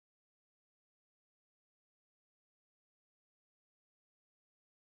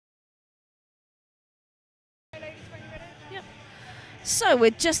So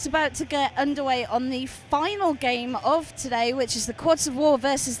we're just about to get underway on the final game of today, which is the Quads of War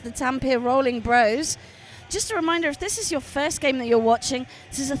versus the Tampere Rolling Bros. Just a reminder, if this is your first game that you're watching,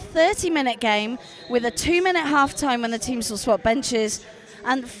 this is a 30-minute game with a 2-minute half-time when the teams will swap benches,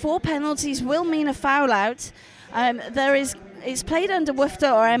 and 4 penalties will mean a foul out. It's played under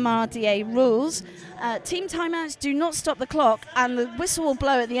WFTA or MRDA rules. Team timeouts do not stop the clock, and the whistle will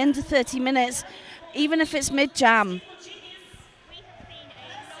blow at the end of 30 minutes, even if it's mid-jam.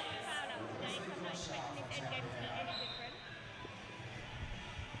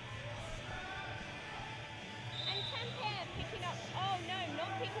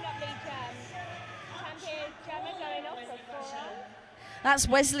 That's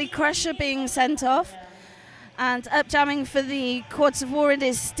Wesley Crusher being sent off. And up jamming for the Quads of War, it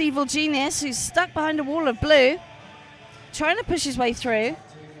is Steve Genius, who's stuck behind a wall of blue, trying to push his way through.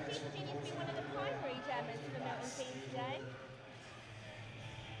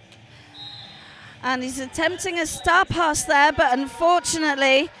 And he's attempting a star pass there, but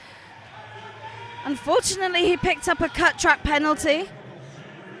unfortunately he picked up a cut track penalty.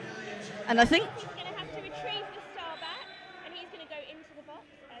 And I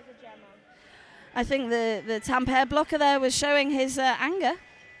think the Tampere blocker there was showing his anger.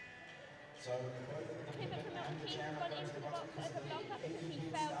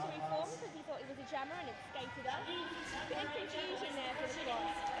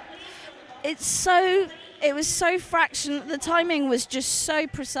 It was so fraction. The timing was just so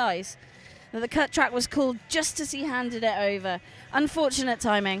precise that the cut track was called just as he handed it over. Unfortunate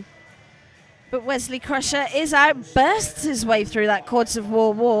timing. But Wesley Crusher is out, bursts his way through that Quads of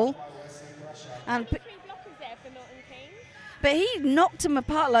War wall. But he knocked them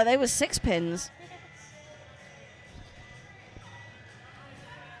apart like they were 6 pins.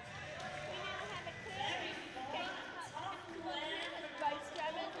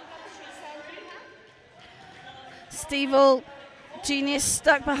 Steve Genius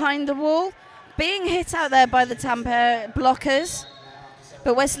stuck behind the wall, being hit out there by the Tampere blockers.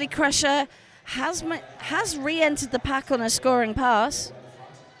 But Wesley Crusher has re-entered the pack on a scoring pass.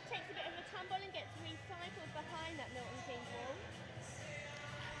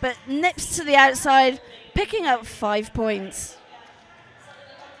 But nips to the outside, picking up 5 points.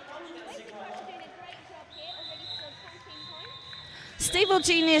 Steve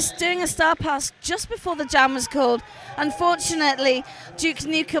Genius doing a star pass just before the jam was called. Unfortunately, Duke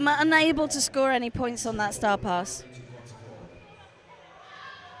Newcomb are unable to score any points on that star pass.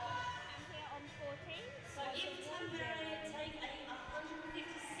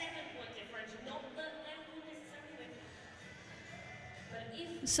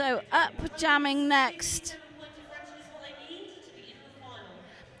 So up jamming next.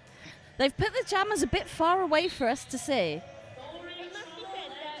 They've put the jammers a bit far away for us to see. It must be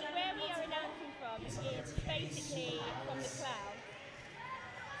said that where we are announcing from is basically from the cloud.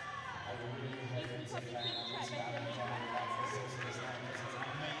 You can probably see the track better than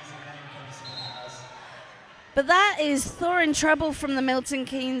But that is Thorin Treble from the Milton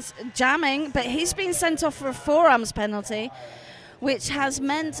Keynes jamming, but he's been sent off for a forearms penalty, which has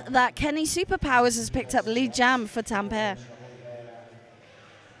meant that Kenny Superpowers has picked up lead jam for Tampere. 2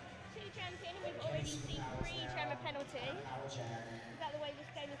 jams in, and we've already seen 3 jammer penalties. Is that the way this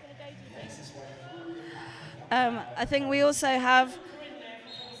game is going to go, do you think? I think we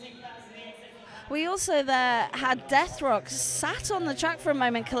also there had Deathrock sat on the track for a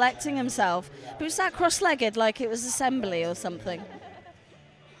moment collecting himself, but he sat cross-legged like it was assembly or something.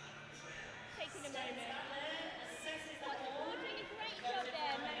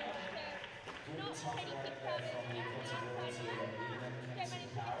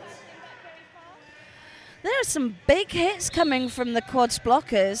 There are some big hits coming from the Quads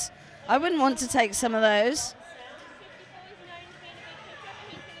blockers. I wouldn't want to take some of those.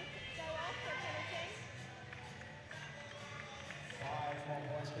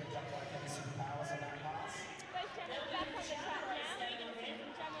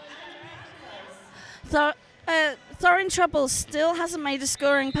 Thorin Trouble still hasn't made a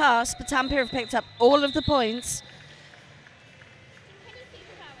scoring pass, but Tampere have picked up all of the points.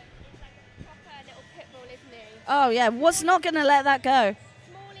 Oh yeah, was not going to let that go.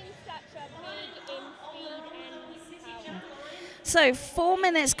 So 4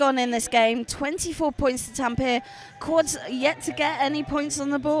 minutes gone in this game, 24 points to Tampere. Quads yet to get any points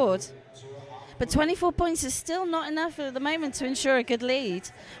on the board. But 24 points is still not enough at the moment to ensure a good lead.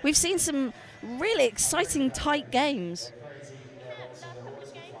 We've seen some really exciting tight games.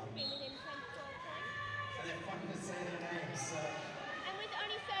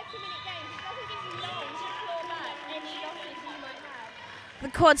 the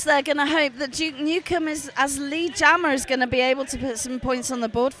quads, they're going to hope that Duke Nukem, as lead jammer, is going to be able to put some points on the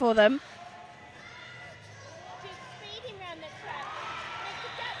board for them. Just speeding around the track, makes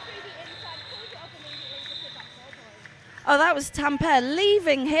a gap through the inside, pulls it off immediately to pick up 4 points. Oh, that was Tampere,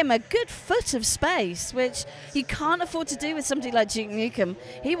 leaving him a good foot of space, which you can't afford to do with somebody like Duke Nukem.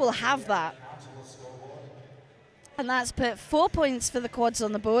 He will have that. And that's put 4 points for the quads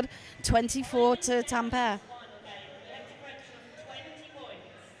on the board, 24 to Tampere.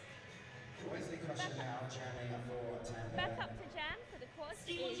 Back up to jam for the quads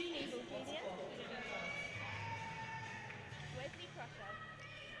is Stevel Jr. Wesley Crusher.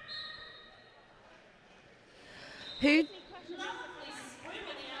 Who? Wesley Crusher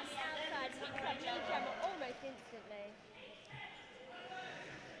on the outside, picks up lead jammer almost instantly.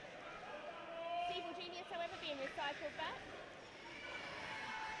 Stevel Jr. however being recycled back.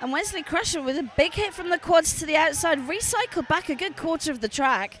 And Wesley Crusher with a big hit from the quads to the outside, recycled back a good quarter of the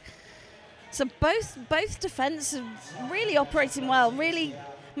track. So both defence are really operating well, really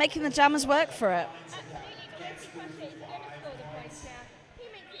making the jammers work for it. Absolutely, but Wesley Crusher is going to score the points now. He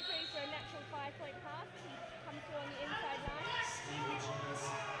makes it through for a natural 5-point pass. He comes through on the inside line.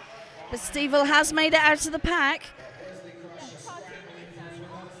 But Stevel has made it out of the pack.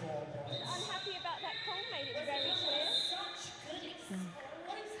 Unhappy about that call, made it very clear.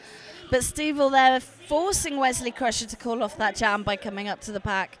 But Stevel there forcing Wesley Crusher to call off that jam by coming up to the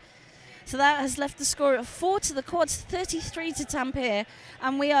pack. So that has left the score at 4 to the quads, 33 to Tampere,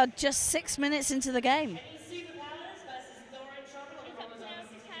 and we are just 6 minutes into the game. It's up now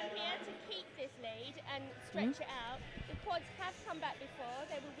to Tampere to keep this lead and stretch it out. The quads have come back before.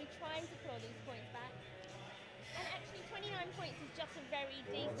 They will be trying to claw these points back. And actually 29 points is just a very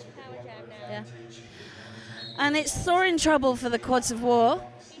decent power jam now. Yeah. And it's Thor in trouble for the quads of war.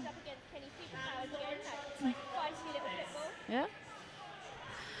 He's up against Kenny Superpowers again. That feisty little football. Yeah.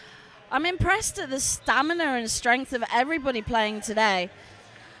 I'm impressed at the stamina and strength of everybody playing today.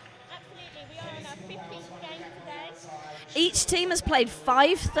 Absolutely. We are on our 15th game today. Each team has played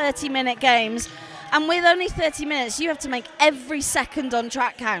 5 30-minute games, and with only 30 minutes, you have to make every second on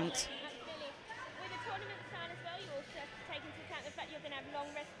track count. Absolutely. With a tournament style as well, you also have to take into account the fact you're going to have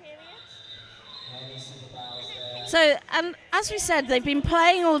long rest periods. So, and as we said, they've been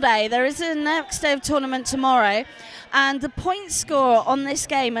playing all day. There is a next day of tournament tomorrow, and the point score on this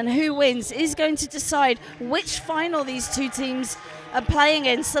game and who wins is going to decide which final these two teams are playing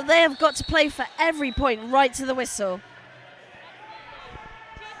in. So they have got to play for every point right to the whistle.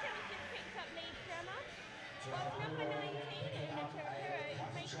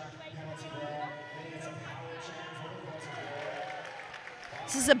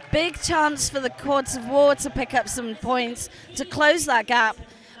 This is a big chance for the quads of war to pick up some points to close that gap.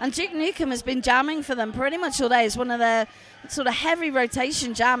 And Duke Nukem has been jamming for them pretty much all day. He's one of their sort of heavy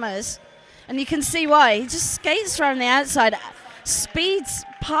rotation jammers. And you can see why. He just skates around the outside, speeds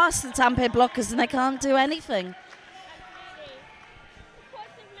past the Tampere blockers, and they can't do anything.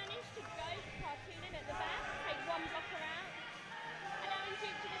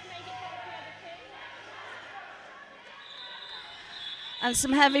 And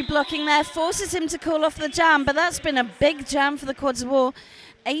some heavy blocking there forces him to call off the jam, but that's been a big jam for the quads of war.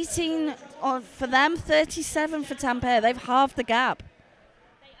 18 for them, 37 for Tampere. They've halved the gap.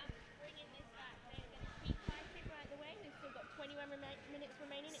 They are bringing this back. They're going to keep fighting right the way. We've still got 21 minutes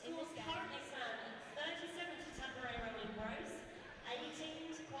remaining in this game. 37 to Tampere Rollin Bros, 18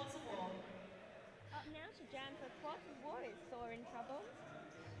 to Quads of War. Up now to jam for Quads of War is Thor in trouble.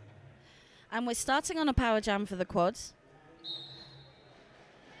 And we're starting on a power jam for the quads.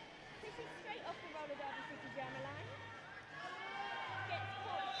 Straight off the roller derby city jammer line. Gets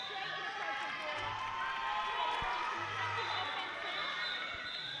caught straight in the Quads of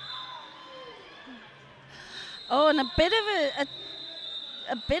War. Oh, and a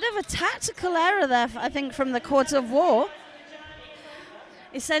bit of a tactical error there, I think, from the quads of war.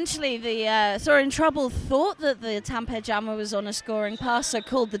 Essentially, the Thor in trouble thought that the Tampere jammer was on a scoring pass, so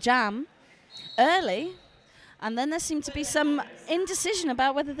called the jam early. And then there seemed to be some indecision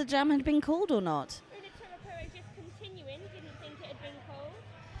about whether the jam had been called or not. Just continuing, didn't think it had been called.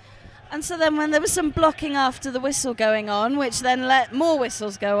 And so then when there was some blocking after the whistle going on, which then let more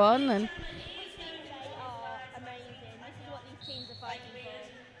whistles go on. And They are amazing. This is what these teams are fighting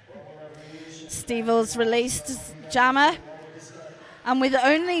for. Stevel's released jammer. And with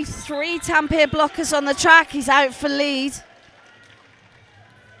only 3 Tampere blockers on the track, he's out for lead.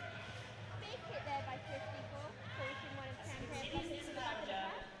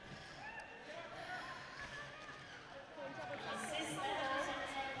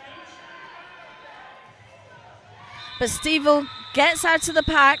 But Stevel gets out to the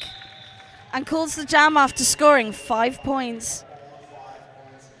pack and calls the jam after scoring 5 points.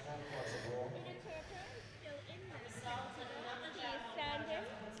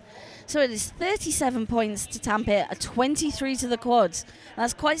 So it is 37 points to Tampere, a 23 to the quads.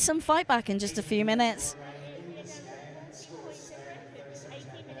 That's quite some fight back in just a few minutes.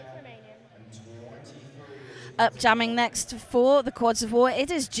 Up jamming next for the Quads of War,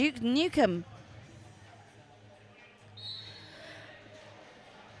 it is Duke Nukem.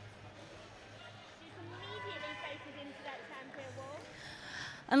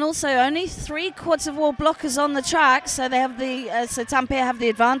 And also only 3 Quads of War blockers on the track, so they have the so Tampere have the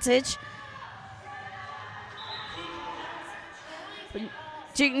advantage.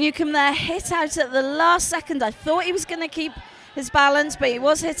 Duke Nukem there hit out at the last second. I thought he was going to keep his balance, but he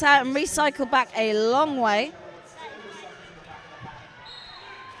was hit out and recycled back a long way.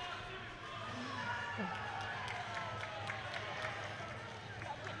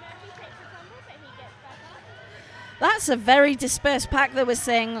 That's a very dispersed pack that we're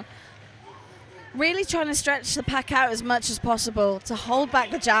seeing. Really trying to stretch the pack out as much as possible to hold back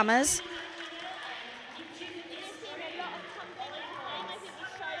the jammers.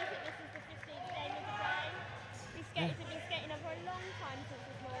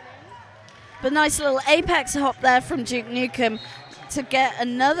 But nice little apex hop there from Duke Nukem to get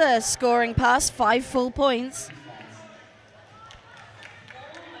another scoring pass, 5 full points.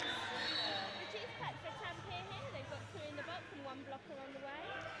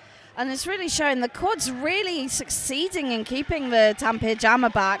 And it's really showing the quads really succeeding in keeping the Tampere jammer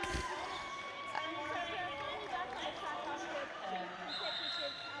back.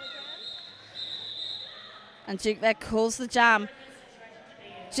 And Duke there calls the jam.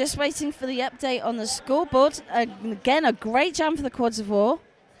 Just waiting for the update on the scoreboard. Again, a great jam for the Quads of War.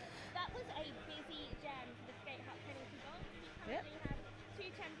 That was a busy jam for the skate hut penalty box. We currently have 2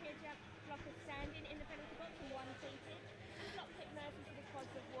 Tampere blockers standing in the penalty box and 1 seated. Block pick Murphy for the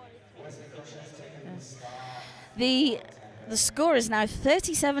Quads of War is The score is now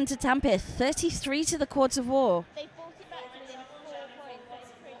 37 to Tampere, 33 to the Quads of War. They brought it back to within 4 points.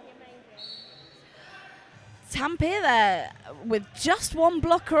 That's pretty amazing. Tampere there, with just 1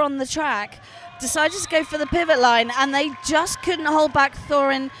 blocker on the track, decided to go for the pivot line, and they just couldn't hold back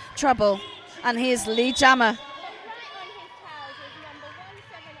Thorin Trouble. And he is lead jammer. But right on his tails is number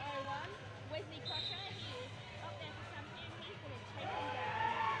 1701, Wesley Crusher. He is up there for Tampere and he's going to take him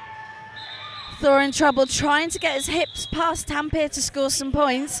down. Thorin Trouble trying to get his hips past Tampere to score some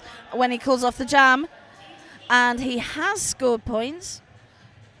points when he calls off the jam. And he has scored points.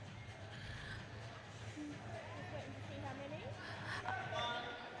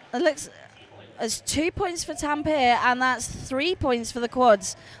 It looks as 2 points for Tampere, and that's 3 points for the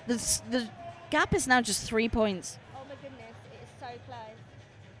quads. The gap is now just 3 points. Oh my goodness, it is so close.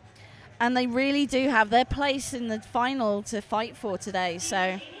 And they really do have their place in the final to fight for today. So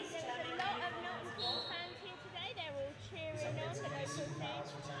There's a lot of Milton Keynes fans here today. They're all cheering on the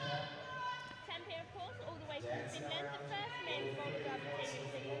local team. Tampere, of course, all the way from Finland. The first men's roller derby team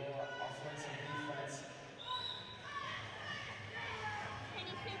in Finland.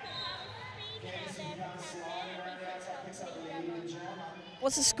 Kenny Superpower speeding out there for Tampere. He picks up the jammer.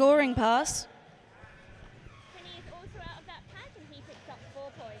 what's a scoring pass? Kenny is also out of that pack and he picks up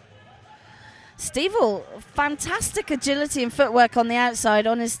 4 points. Stevel, fantastic agility and footwork on the outside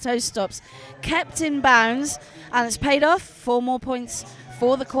on his toe stops. Kept in bounds, and it's paid off. 4 more points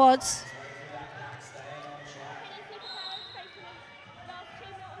for the quads. Kenny Superpower is facing his last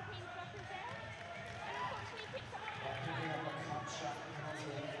 2 Milton Keynes blockers there. And unfortunately picks up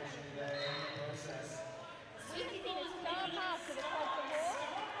we have seen a star pass for the Quads of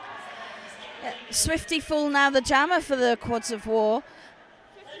War. Swifty Fool now the jammer for the Quads of War.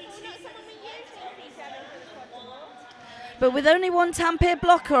 But with only 1 Tampere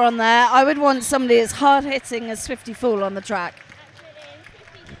blocker on there, I would want somebody as hard hitting as Swifty Fool on the track. Absolutely, and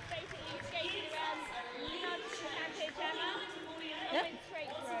Swifty just basically skated around, nudged the Tampere jammer, and Yep. went straight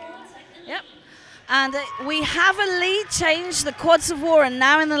through. Yep. And we have a lead change. The Quads of War are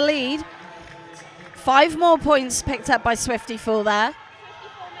now in the lead. 5 more points picked up by Swifty Fool there.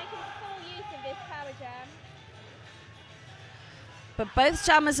 54 making full use of this power jam. But both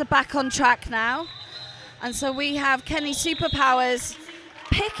jammers are back on track now. And so we have Kenny Superpowers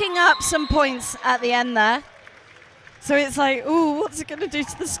picking up some points at the end there. So it's like, ooh, what's it going to do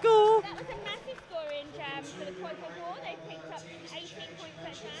to the score? That was a massive scoring jam for the Quads of War. They picked up 18 points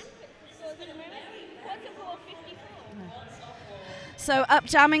that jam, but the scores at the moment. Quads of War 54. So up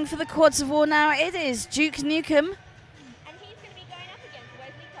jamming for the Quads of War now, it is Duke Nukem. And he's going to be going up against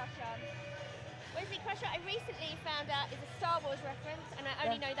Wesley Crusher. Wesley Crusher, I recently found out, is a Star Wars Wars reference, and I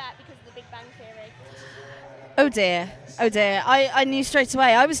only know that because of the Big Bang Theory. Oh dear, oh dear. I knew straight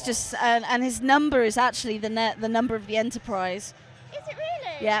away. I was just, and his number is actually the number of the Enterprise. Is it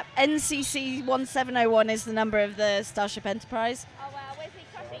really? Yeah, NCC 1701 is the number of the Starship Enterprise. Oh wow, Wesley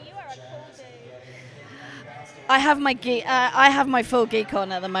Crusher, you are a cool dude. I have my I have my full geek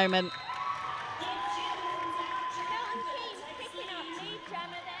on at the moment. Milton Keynes picking up lead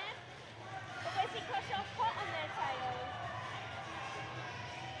jammer there, but Wesley Crusher hot on their tails.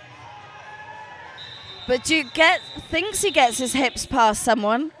 But Duke thinks he gets his hips past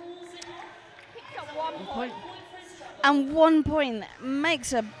someone, Picks up 1 point. and 1 point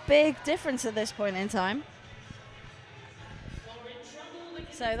makes a big difference at this point in time.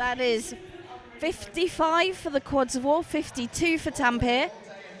 So that is 55 for the Quads of War, 52 for Tampere.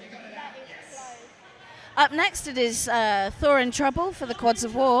 That is close. Up next it is Thor in Trouble for the Quads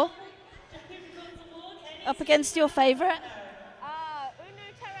of War. Up against your favourite.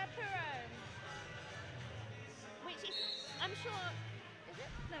 Unu Tarapuram. Which is, I'm sure, is it?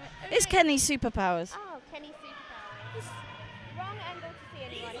 No, It's Kenny's Superpowers. Oh, Kenny's Superpowers. Wrong angle to see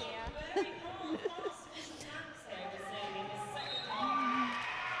anyone here.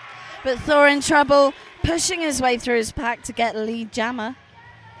 But Thor in Trouble pushing his way through his pack to get lead jammer.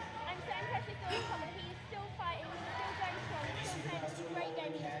 I'm so impressed with Thor in Trouble. He's still fighting, he's still going strong, he's still playing the great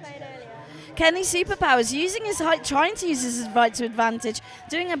game he just played earlier. Kenny Superpowers using his height, trying to use his height to advantage,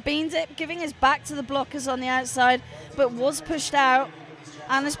 doing a bean dip, giving his back to the blockers on the outside, but was pushed out,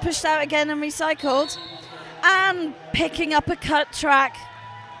 and is pushed out again and recycled, and picking up a cut track.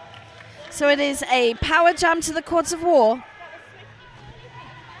 So it is a power jam to the Quads of War.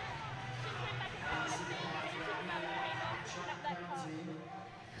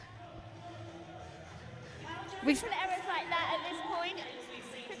 Little errors like that at this point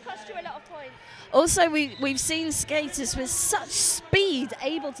could cost you a lot of points. Also, we've seen skaters with such speed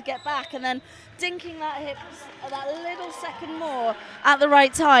able to get back and then dinking that hip that little second more at the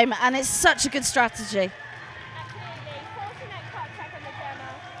right time, and it's such a good strategy. Absolutely. Forcing that cut track on the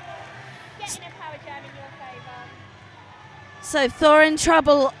jammer. Getting a power jam in your favour. So Thor in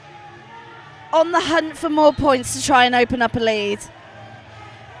Trouble on the hunt for more points to try and open up a lead.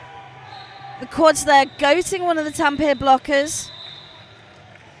 The Quads there goating one of the Tampere blockers.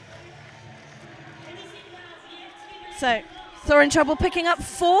 So Thor in Trouble picking up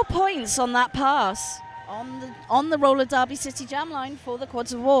 4 points on that pass on the Roller Derby City Jam line for the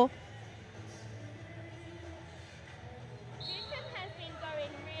Quads of War. Newcomb has been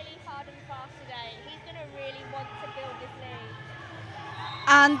going really hard and fast today. He's going to really want to build this lead.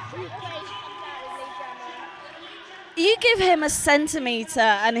 And Straight away he comes out with lead jammer. you give him a centimetre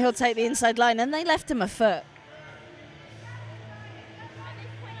and he'll take the inside line, and they left him a foot. At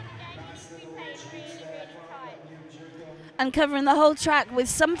this point in the game, you need to be playing really, really tight. And covering the whole track with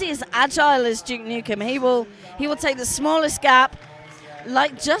somebody as agile as Duke Nukem. He will take the smallest gap,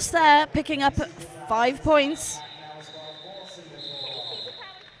 like just there, picking up 5 points.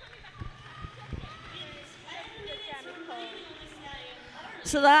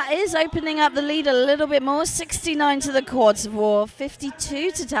 So that is opening up the lead a little bit more. 69 to the Quads of War,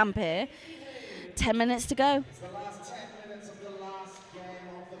 52 to Tampere. 10 minutes to go.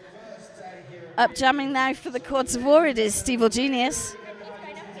 Up jamming now for the Quads of War, it is Steve Genius. He's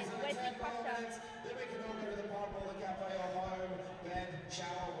going up against Wesley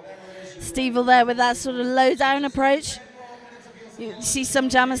Crusher. Steve there with that sort of low down approach. You see some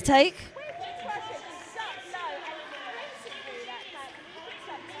jammers take. Wesley Crusher is sucked low and racing through that track. He picks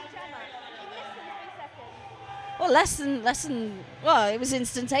up lead jammer in less than 3 seconds. Well, less than, well, it was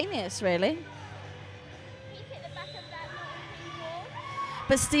instantaneous, really. He's hit the back of that Milton Keynes wall.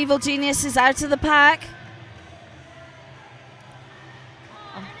 But Steve Genius is out of the pack.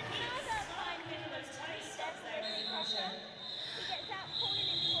 And another fine move of speed there for Wesley Crusher. He gets out, calling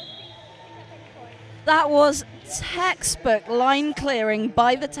it before Steve can pick up any point. That was textbook line clearing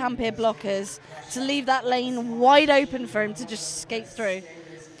by the Tampere blockers to leave that lane wide open for him to just skate through.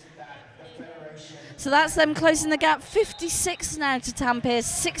 So that's them closing the gap. 56 now to Tampere,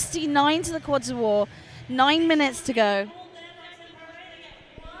 69 to the Quads of War. 9 minutes to go.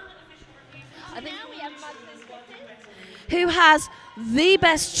 Now we have Mugs and Kisses. Who has the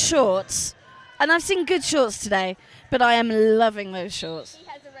best shorts? And I've seen good shorts today, but I am loving those shorts. He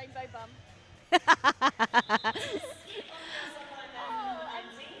has a rainbow bum. And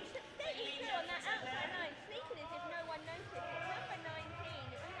sneaking through on that outside line, sneaking as if no one noticed. It's number 19,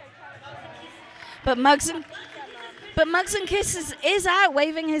 Uno Tarapuram. But Mugs and Kisses is out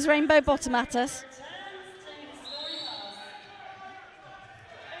waving his rainbow bottom at us. Uno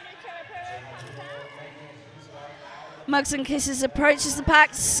Tarapuram comes out. Mugs and Kisses approaches the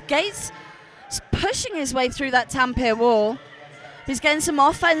pack, skates, pushing his way through that Tampere wall. He's getting some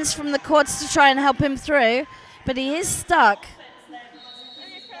offense from the quads to try and help him through, but he is stuck.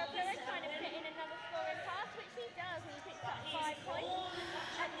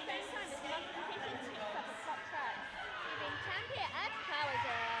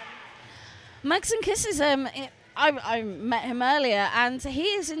 Mugs and Kisses, I met him earlier, and he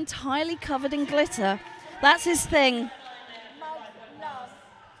is entirely covered in glitter. That's his thing. Mugs loves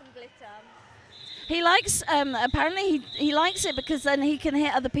some glitter. He likes, apparently he likes it because then he can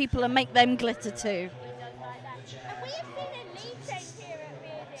hit other people and make them glitter too. He does like that. And we have seen a lead change here at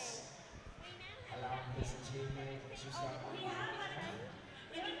BEARDi.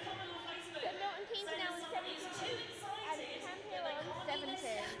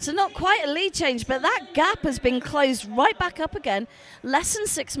 So not quite a lead change, but that gap has been closed right back up again. Less than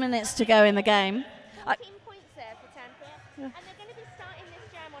 6 minutes to go in the game. 14 points there for Tampere. And they're going to be starting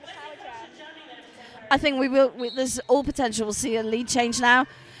this jam on a power jam. I think we will. There's all potential. We'll see a lead change now.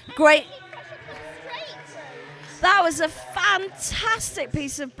 Great. That was a fantastic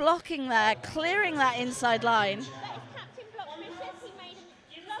piece of blocking there, clearing that inside line. That is Captain Block Vicious. He made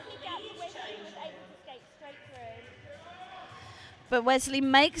a lovely gap for Wesley, who was able to skate straight through. But Wesley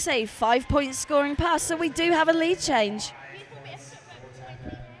makes a 5-point scoring pass, so we do have a lead change. Beautiful bit of footwork for Wesley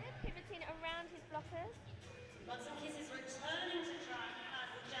there, pivoting around his blockers. Mugs and Kisses returning to track as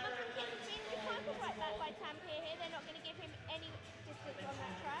the jam Mugs and Kisses being recycled right back by Tampere here. They're not going to give him any distance on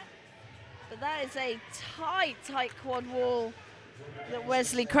that track. But that is a tight quad wall that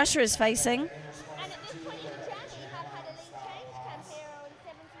Wesley Crusher is facing. And at this point in the jam, we have had a lead change. Tampere on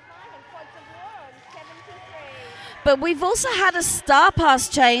 75 and Quads of War on 73. But we've also had a star pass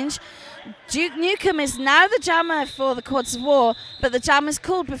change. Duke Newcomb is now the jammer for the Quads of War, but the jam is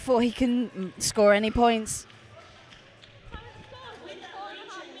called before he can score any points. Current score with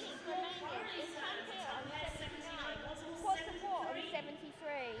 4.5 minutes remaining is Tampere on 79, Quads of War on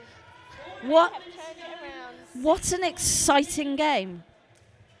 73. What? Have turned it around. What an exciting game.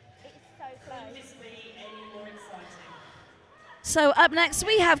 It's so close. So up next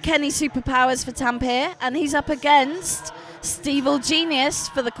we have Kenny Superpowers for Tampere, and he's up against Stevil Genius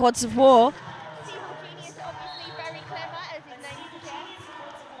for the Quads of War. Stevil Genius, obviously very clever, as his name suggests.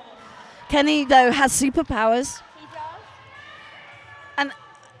 Kenny, though, has superpowers, He does. and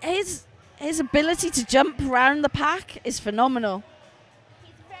his ability to jump around the pack is phenomenal.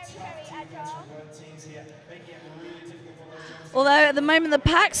 He's very agile. Although at the moment the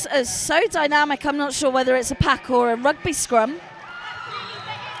packs are so dynamic, I'm not sure whether it's a pack or a rugby scrum.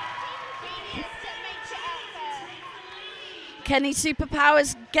 Kenny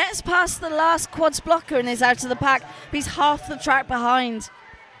Superpowers gets past the last quads blocker and is out of the pack. He's half the track behind.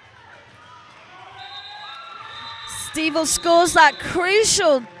 Stevil scores that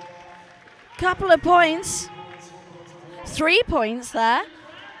crucial couple of points. 3 points there.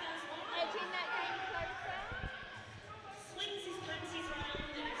 Edging that game closer. swings his penalties round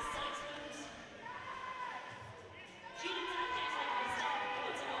in excitement. Julie Tampere taking the start of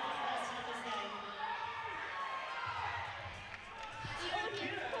Quads of War for the first time this game. The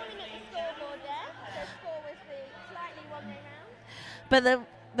audience calling at the scoreboard there. The score was the slightly one way round. But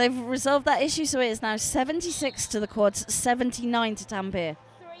they've resolved that issue, so it is now 76 to the quads, 79 to Tampere.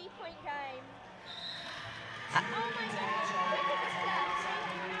 3-point game. Oh my goodness, look at the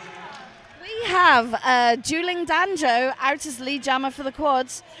stats. We have Juling Danjo out as lead jammer for the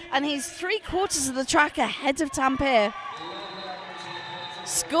quads, and he's 3/4 of the track ahead of Tampere.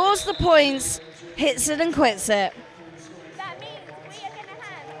 Scores the points, hits it and quits it. That means we are going to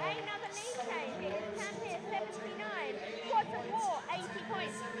have another lead change. It is Tampere 79, Quads of War 80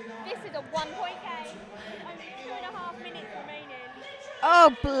 points. This is a 1-point game. Only 2.5 minutes remaining.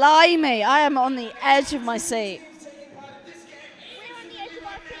 Oh, blimey, I am on the edge of my seat. We're on the edge of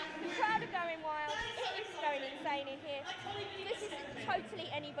our seats. The crowd are going wild. It is going insane in here. This is totally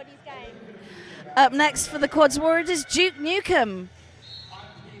anybody's game. Up next for the quads war, it is Duke Newcomb. Duke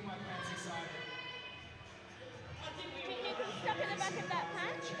Newcomb stuck at the back of that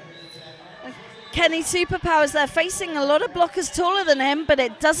patch. Kenny Superpowers there, facing a lot of blockers taller than him, but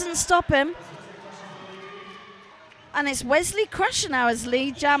it doesn't stop him. And it's Wesley Crusher now as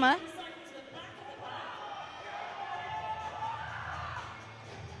lead jammer.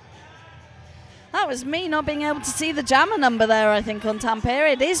 That was me not being able to see the jammer number there, I think, on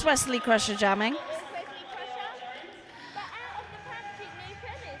Tampere. It is Wesley Crusher jamming. It is Wesley Crusher. But out of the patch, Duke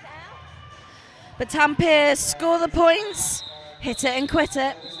Newcomb is out. But Tampere score the points, hit it and quit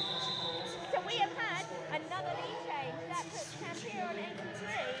it. So we have had another lead change. That puts Tampere on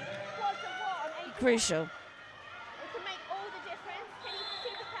 83, Quads of War on 80. Crucial. To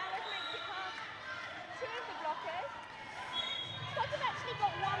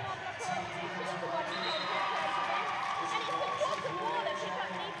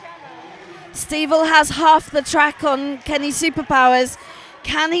Stevel has half the track on Kenny Superpowers.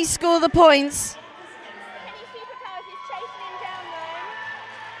 Can he score the points? Kenny Superpowers is chasing him down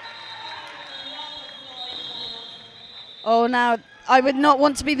though. Oh, now I would not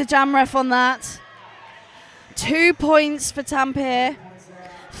want to be the jam ref on that. 2 points for Tampere.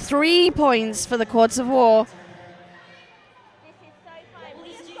 3 points for the Quads of War. This is so high.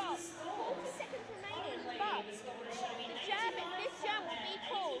 We have got 40 seconds remaining, but this jam will be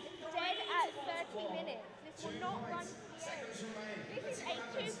called dead at 30 minutes. This will not run to the end. This is a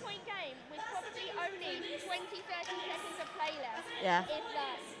 2-point game with probably only 20-30 seconds of play left. Yeah. If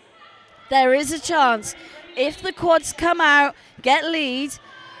that. There is a chance. If the Quads come out, get lead,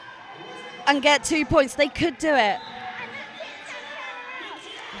 and get 2 points, they could do it. And that's it, Tampere out.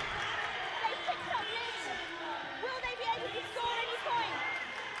 They picked up lead. Will they be able to score any points?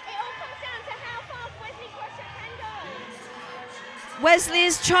 It all comes down to how fast Wesley Crusher can go. Wesley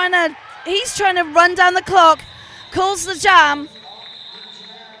is he's trying to run down the clock, calls the jam,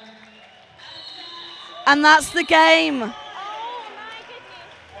 and that's the game. Oh my goodness.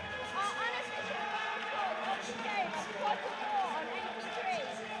 Our unofficial score of this game is 44 on 83.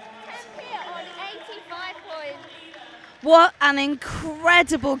 Tampere on 85 points. What an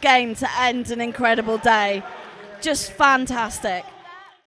incredible game to end an incredible day. Just fantastic.